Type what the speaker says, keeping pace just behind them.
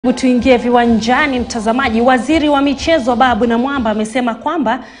Tuingie viwanjani mtazamaji. Waziri wa michezo Ababu Namwamba amesema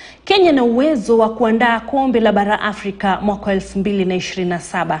kwamba Kenya na uwezo wa kuandaa kombe la bara Afrika mwaka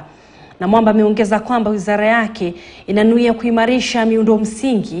 2027. Namwamba ameongeza kwamba wizara yake inanuia kuimarisha miundo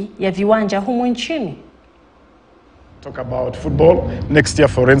msingi ya viwanja humu nchini. Talk about football. Next year,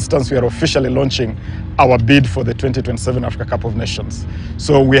 for instance, we are officially launching our bid for the 2027 Africa Cup of Nations.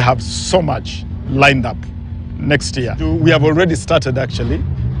 So we have so much lined up next year. We have already started actually.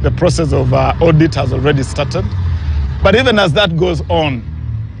 The process of audit has already started. But even as that goes on,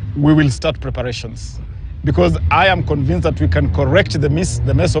 we will start preparations. Because I am convinced that we can correct the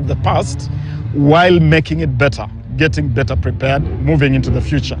mess of the past while making it better, getting better prepared, moving into the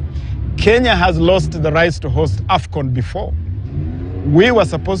future. Kenya has lost the rights to host AFCON before. We were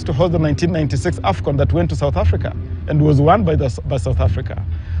supposed to host the 1996 AFCON that went to South Africa and was won by South Africa.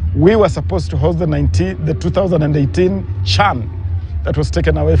 We were supposed to host the 2018 CHAN that was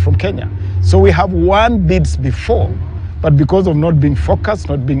taken away from Kenya. So we have won bids before, but because of not being focused,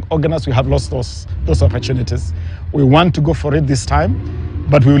 not being organized, we have lost those opportunities. We want to go for it this time,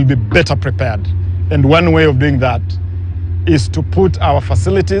 but we will be better prepared. And one way of doing that is to put our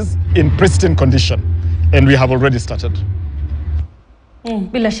facilities in pristine condition, and we have already started.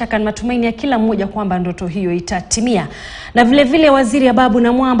 Bila shaka ni matumaini ya kila mmoja kwamba ndoto hiyo itatimia. Na vile vile Waziri Ababu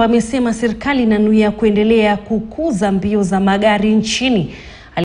Namwamba amesema serikali inanuia kuendelea kukuza mbio za magari nchini.